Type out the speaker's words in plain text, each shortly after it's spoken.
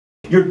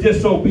you're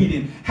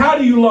disobedient? How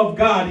do you love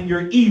God and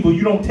you're evil?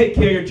 You don't take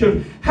care of your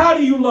children. How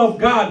do you love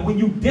God when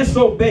you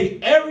disobey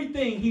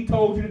everything he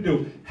told you to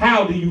do?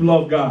 How do you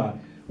love God?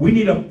 We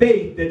need a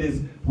faith that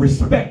is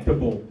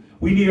respectable.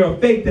 We need a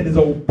faith that is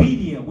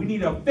obedient. We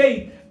need a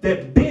faith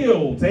that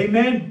builds,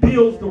 amen,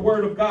 builds the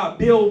word of God,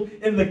 builds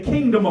in the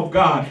kingdom of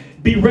God.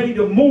 Be ready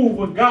to move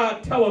when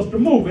God tells us to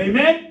move,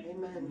 amen?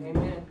 Amen.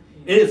 Amen.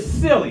 It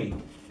is silly.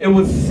 It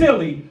was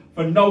silly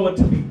for Noah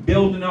to be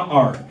building an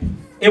ark.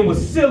 It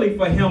was silly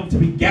for him to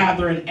be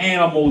gathering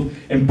animals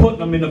and putting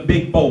them in a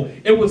big boat.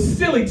 It was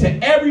silly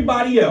to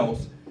everybody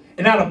else.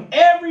 And out of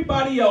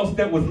everybody else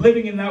that was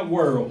living in that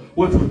world,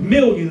 which was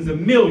millions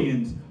and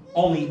millions,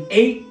 only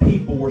 8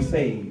 people were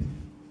saved.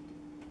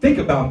 Think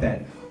about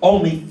that.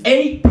 Only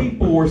 8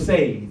 people were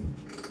saved.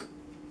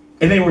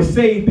 And they were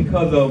saved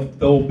because of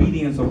the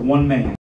obedience of one man.